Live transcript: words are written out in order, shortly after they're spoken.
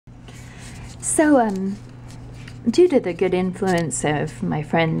Due to the good influence of my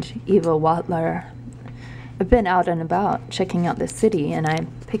friend Eva Watler, I've been out and about checking out the city, and I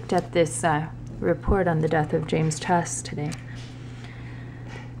picked up this report on the death of James Chasse today.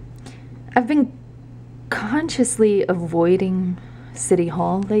 I've been consciously avoiding City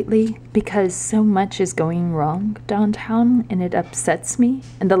Hall lately because so much is going wrong downtown, and it upsets me,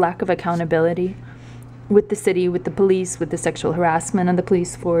 and the lack of accountability with the city, with the police, with the sexual harassment on the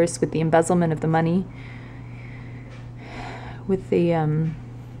police force, with the embezzlement of the money, with the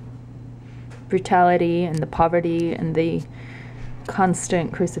brutality and the poverty and the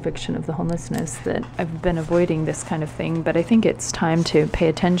constant crucifixion of the homelessness, that I've been avoiding this kind of thing, but I think it's time to pay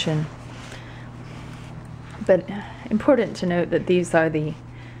attention. But important to note that these are the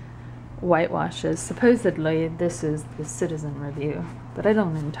whitewashes. Supposedly this is the citizen review, but I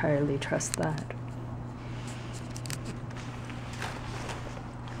don't entirely trust that.